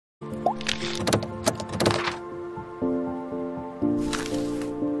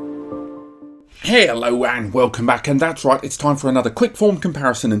Hello and welcome back, and that's right, it's time for another quick form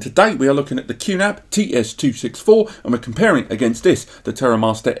comparison, and today we are looking at the QNAP TS-264 and we're comparing against this, the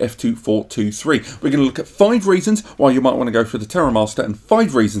Terramaster F2-423. We're going to look at 5 reasons why you might want to go for the Terramaster and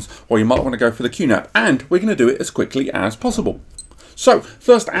 5 reasons why you might want to go for the QNAP, and we're going to do it as quickly as possible. So,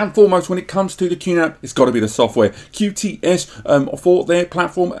 first and foremost, when it comes to the QNAP, it's got to be the software. QTS for their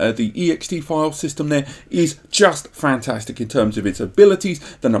platform, the ext file system there is just fantastic in terms of its abilities,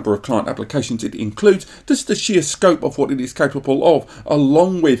 the number of client applications it includes, just the sheer scope of what it is capable of,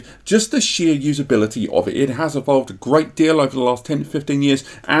 along with just the sheer usability of it. It has evolved a great deal over the last 10 to 15 years,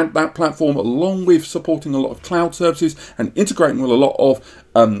 and that platform, along with supporting a lot of cloud services and integrating with a lot of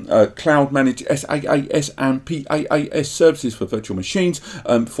cloud managed SaaS and PaaS services for virtual machines,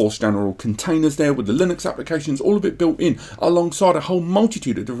 for general containers there with the Linux applications, all of it built in alongside a whole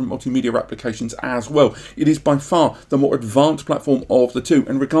multitude of different multimedia applications as well. It is by far the more advanced platform of the two,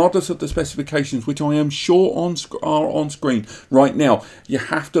 and regardless of the specifications, which I am sure are on screen right now, you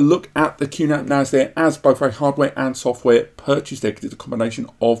have to look at the QNAP NAS there as both a hardware and software purchase there, because it's a combination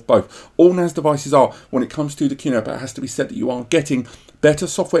of both. All NAS devices are. When it comes to the QNAP, it has to be said that you are getting better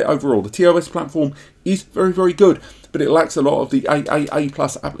software overall. The TOS platform is very, very good, but it lacks a lot of the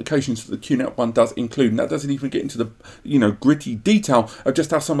AA+ applications that the QNAP one does include, and that doesn't even get into the gritty detail of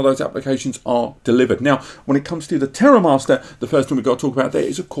just how some of those applications are delivered. Now, when it comes to the Terramaster, the first thing we've got to talk about there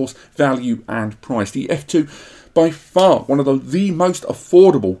is, of course, value and price. The F2, by far one of the most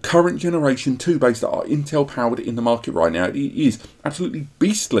affordable current generation 2 base that are Intel powered in the market right now. It is absolutely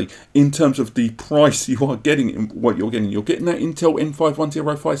beastly in terms of the price you are getting in what you're getting. You're getting that Intel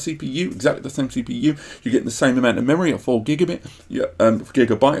N5105 CPU, exactly the same CPU. You're getting the same amount of memory at 4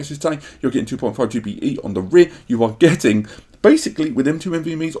 gigabyte, I should say. You're getting 2.5 GBE on the rear. You are getting, basically, with M2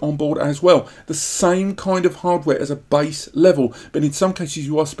 NVMe's on board as well, the same kind of hardware as a base level, but in some cases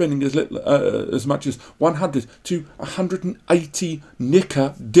you are spending as much as 100 to 180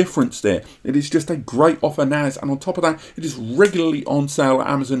 nicker difference there. It is just a great offer NAS, and on top of that, it is regularly on sale at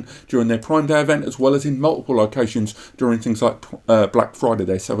Amazon during their Prime Day event, as well as in multiple locations during things like Black Friday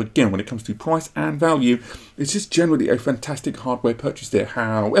there. So again, when it comes to price and value, it's just generally a fantastic hardware purchase there.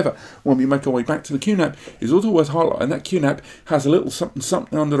 However, when we make our way back to the QNAP, it's also worth highlighting that QNAP has a little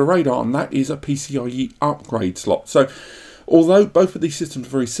something under the radar, and that is a PCIe upgrade slot. So although both of these systems are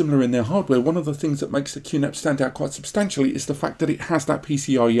very similar in their hardware, one of the things that makes the QNAP stand out quite substantially is the fact that it has that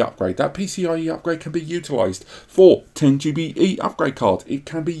PCIe upgrade. That PCIe upgrade can be utilised for 10 GBE upgrade cards. It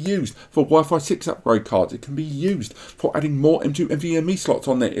can be used for Wi-Fi 6 upgrade cards. It can be used for adding more M2 NVMe slots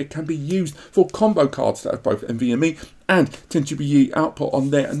on there. It can be used for combo cards that have both NVMe and 10 GBE output on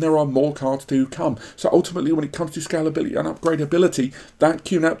there, and there are more cards to come. So ultimately, when it comes to scalability and upgradability, that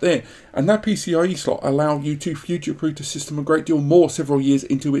QNAP there and that PCIe slot allow you to future-proof the system a great deal more several years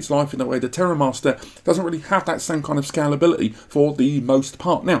into its life, in the way the Terramaster doesn't really have that same kind of scalability for the most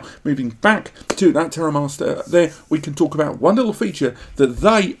part. Now, moving back to that Terramaster there, we can talk about one little feature that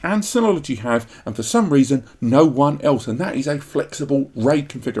they and Synology have, and for some reason, no one else, and that is a flexible RAID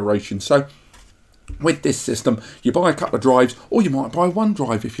configuration. So with this system, you buy a couple of drives, or you might buy one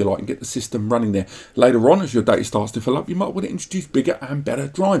drive if you like, and get the system running there. Later on, as your data starts to fill up, you might want to introduce bigger and better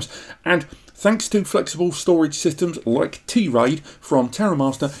drives. And thanks to flexible storage systems like T-RAID from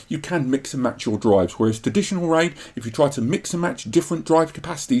Terramaster, you can mix and match your drives. Whereas traditional RAID, if you try to mix and match different drive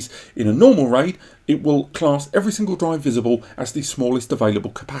capacities in a normal RAID, it will class every single drive visible as the smallest available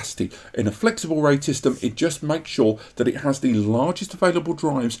capacity. In a flexible RAID system, it just makes sure that it has the largest available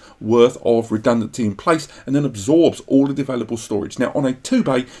drives worth of redundancy in place, and then absorbs all of the available storage. Now, on a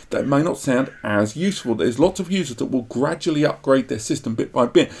 2-bay, that may not sound as useful. There's lots of users that will gradually upgrade their system bit by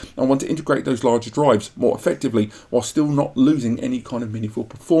bit and want to integrate those larger drives more effectively while still not losing any kind of meaningful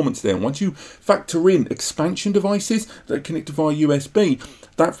performance there. Once you factor in expansion devices that connect via USB,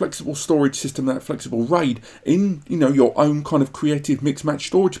 that flexible storage system, that flexible RAID in your own kind of creative mix match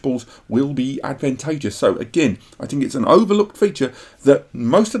storage pools will be advantageous. So again, I think it's an overlooked feature that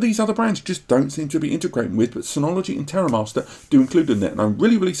most of these other brands just don't seem to be integrating with, but Synology and Terramaster do include in there. And I'm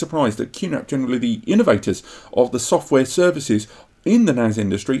really, really surprised that QNAP, generally the innovators of the software services in the NAS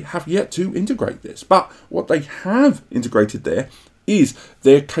industry, have yet to integrate this. But what they have integrated there is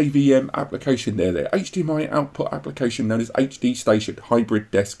their KVM application there, their HDMI output application known as HD Station,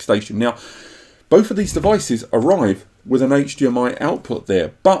 Hybrid Desk Station. Now, both of these devices arrive with an HDMI output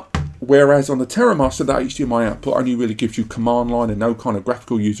there, but whereas on the Terramaster, that HDMI output only really gives you command line and no kind of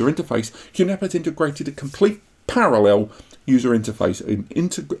graphical user interface, QNAP has integrated a complete parallel user interface,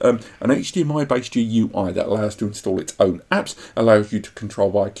 an HDMI-based GUI that allows to install its own apps, allows you to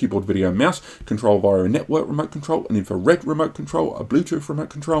control via keyboard, video, mouse, control via a network remote control, an infrared remote control, a Bluetooth remote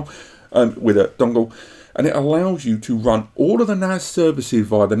control with a dongle, and it allows you to run all of the NAS services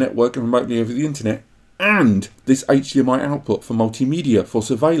via the network and remotely over the internet, and this HDMI output for multimedia, for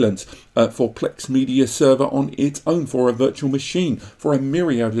surveillance, for Plex Media Server on its own, for a virtual machine, for a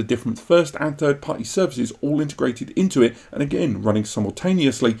myriad of different first and third party services all integrated into it, and again running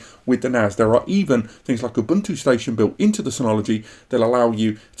simultaneously with the NAS. There are even things like Ubuntu Station built into the Synology that allow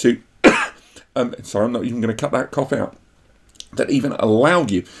you to sorry, I'm not even going to cut that cough out, that even allow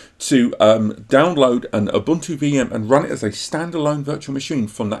you to download an Ubuntu VM and run it as a standalone virtual machine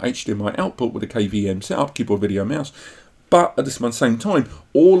from the HDMI output with a KVM setup, keyboard, video, mouse. But at the same time,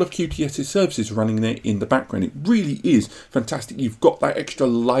 all of QTS's services running there in the background. It really is fantastic. You've got that extra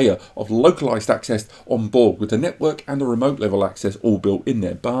layer of localized access on board with the network and the remote level access all built in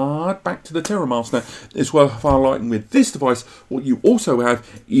there. But back to the Terramaster, it's worth highlighting with this device, what you also have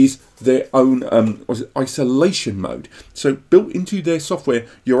is their own isolation mode. So built into their software,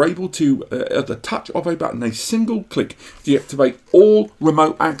 you're able to, at the touch of a button, a single click, deactivate all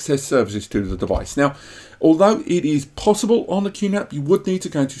remote access services to the device. Now, although it is possible on the QNAP, you would need to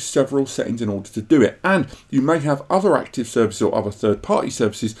go into several settings in order to do it. And you may have other active services or other third-party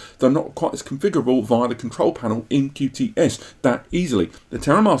services that are not quite as configurable via the control panel in QTS that easily. The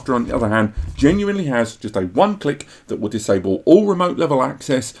Terramaster, on the other hand, genuinely has just a one-click that will disable all remote level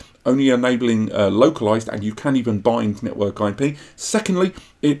access, only enabling localized, and you can even bind network IP. Secondly,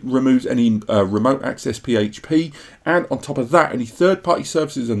 it removes any remote access PHP, and on top of that, any third-party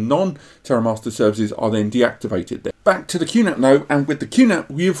services and non-Terramaster services are then deactivated there. Back to the QNAP now, and with the QNAP,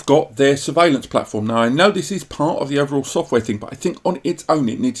 we've got their surveillance platform. Now, I know this is part of the overall software thing, but I think on its own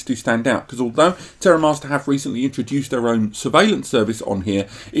it needs to stand out, because although Terramaster have recently introduced their own surveillance service on here,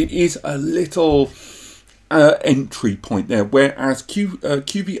 it is a little entry point there, whereas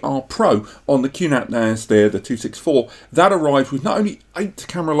QVR Pro on the QNAP NAS there, the 264, that arrives with not only 8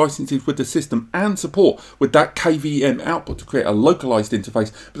 camera licenses with the system and support with that KVM output to create a localized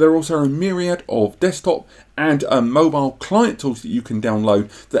interface, but there are also a myriad of desktop and mobile client tools that you can download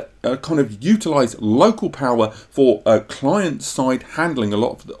that kind of utilize local power for client-side handling a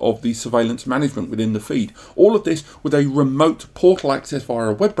lot of the surveillance management within the feed. All of this with a remote portal access via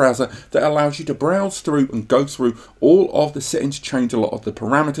a web browser that allows you to browse through and go through all of the settings, change a lot of the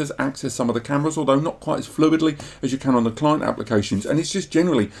parameters, access some of the cameras, although not quite as fluidly as you can on the client applications. And it's just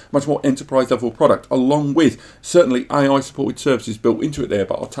generally much more enterprise level product, along with certainly AI supported services built into it there,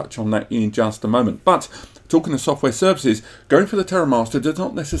 but I'll touch on that in just a moment. But talking of software services, going for the Terramaster does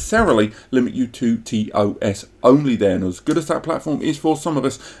not necessarily limit you to TOS only there. And as good as that platform is for some of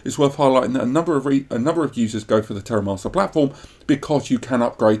us, it's worth highlighting that a number of users go for the Terramaster platform because you can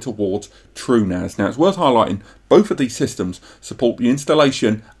upgrade towards TrueNAS. Now, it's worth highlighting both of these systems support the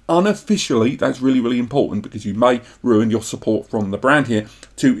installation unofficially. That's really, really important because you may ruin your support from the brand here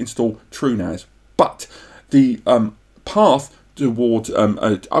to install TrueNAS. But the path towards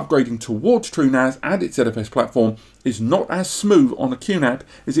upgrading towards TrueNAS and its ZFS platform is not as smooth on the QNAP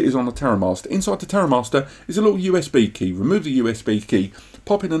as it is on the Terramaster. Inside the Terramaster is a little USB key. Remove the USB key,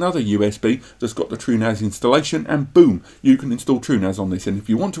 pop in another USB that's got the TrueNAS installation, and boom, you can install TrueNAS on this. And if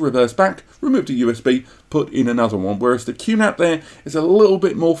you want to reverse back, remove the USB, put in another one. Whereas the QNAP there is a little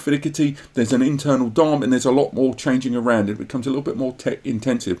bit more finicky. There's an internal DOM and there's a lot more changing around. It becomes a little bit more tech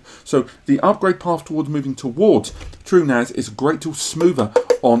intensive. So the upgrade path towards moving towards TrueNAS is a great deal smoother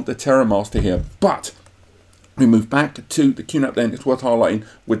on the Terramaster here. But we move back to the QNAP then. It's worth highlighting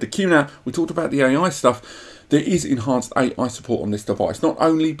with the QNAP, we talked about the AI stuff. There is enhanced AI support on this device, not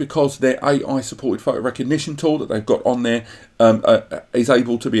only because their AI supported photo recognition tool that they've got on there is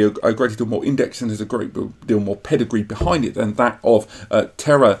able to be a great deal more indexed, and there's a great deal more pedigree behind it than that of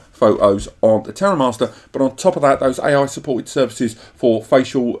Terra photos on the Terramaster. But on top of that, those AI supported services for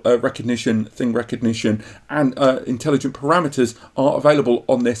facial recognition, thing recognition, and intelligent parameters are available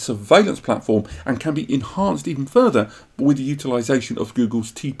on their surveillance platform and can be enhanced even further with the utilization of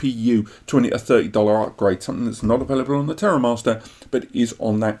Google's TPU $20 or $30 upgrade, something that's not available on the Terramaster but is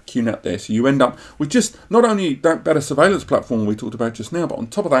on that QNAP there. So you end up with just not only that better surveillance platform we talked about just now, but on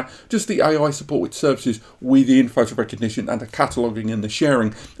top of that, just the AI supported services within photo recognition and the cataloging and the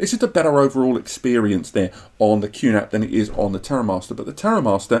sharing. It's just a better overall experience there on the QNAP than it is on the Terramaster. But the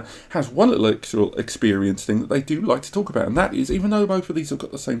Terramaster has one little experience thing that they do like to talk about, and that is, even though both of these have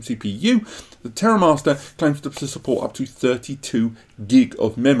got the same CPU, the Terramaster claims to support up to 32 gig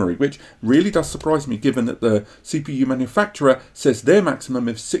of memory, which really does surprise me given that the CPU manufacturer says their maximum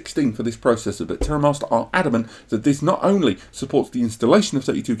is 16 for this processor, but Terramaster are adamant that this not only supports the installation of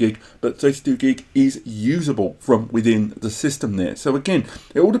 32 gig, but 32 gig is usable from within the system there. So again,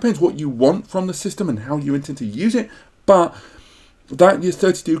 it all depends what you want from the system and how you intend to use it, but that is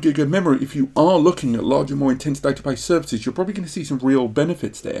 32 gig of memory. If you are looking at larger, more intense database services, you're probably going to see some real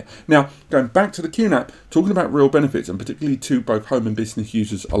benefits there. Now, going back to the QNAP, talking about real benefits, and particularly to both home and business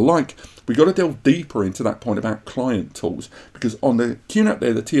users alike, we've got to delve deeper into that point about client tools, because on the QNAP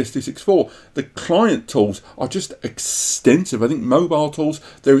there, the TS-264, the client tools are just extensive. I think mobile tools,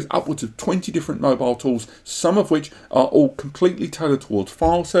 there is upwards of 20 different mobile tools, some of which are all completely tailored towards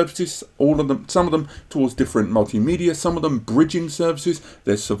file services, all of them, some of them towards different multimedia, some of them bridging services.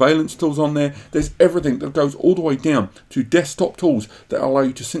 There's surveillance tools on there. There's everything that goes all the way down to desktop tools that allow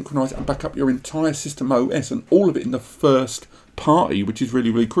you to synchronize and back up your entire system OS, and all of it in the first party, which is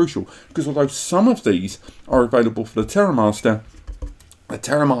really, really crucial, because although some of these are available for the Terramaster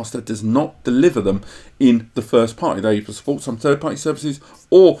does not deliver them in the first party. They either support some third-party services,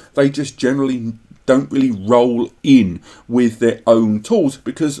 or they just generally don't really roll in with their own tools,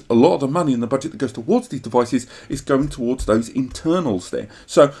 because a lot of the money and the budget that goes towards these devices is going towards those internals there.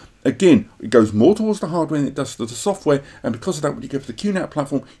 So again, it goes more towards the hardware than it does to the software, and because of that, when you go for the QNAP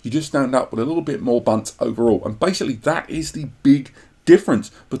platform, you just stand up with a little bit more bunts overall. And basically that is the big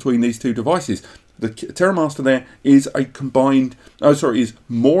difference between these two devices. The Terramaster there is a combined, is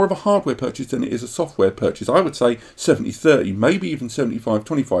more of a hardware purchase than it is a software purchase. I would say 70-30, maybe even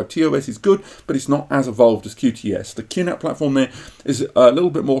 75-25. TOS is good, but it's not as evolved as QTS. The QNAP platform there is a little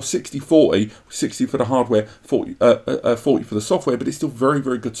bit more 60-40, 60 for the hardware, 40 for the software, but it's still very,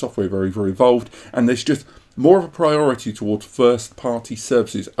 very good software, very, very evolved, and there's just more of a priority towards first-party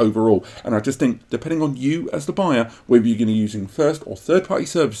services overall. And I just think, depending on you as the buyer, whether you're going to be using first or third-party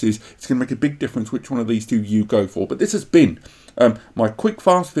services, it's going to make a big difference which one of these two you go for. But this has been my quick,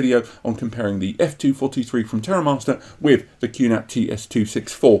 fast video on comparing the F2-423 from Terramaster with the QNAP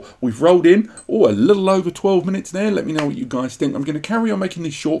TS-264. We've rolled in, a little over 12 minutes there. Let me know what you guys think. I'm going to carry on making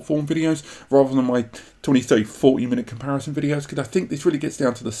these short-form videos rather than my 20, 30, 40-minute comparison videos, because I think this really gets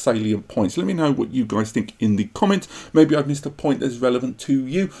down to the salient points. Let me know what you guys think in the comments. Maybe I've missed a point that's relevant to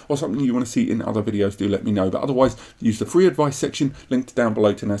you, or something you want to see in other videos. Do let me know. But otherwise, use the free advice section linked down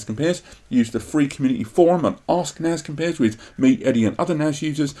below to NAS Compares. Use the free community forum and Ask NAS Compares with me, Eddie, and other NAS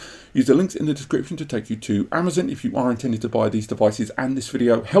users. Use the links in the description to take you to Amazon if you are intending to buy these devices and this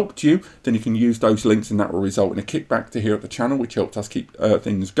video helped you. Then you can use those links, and that will result in a kickback to here at the channel, which helps us keep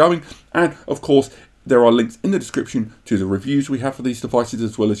things going. And of course, there are links in the description to the reviews we have for these devices,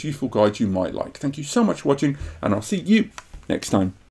 as well as useful guides you might like. Thank you so much for watching, and I'll see you next time.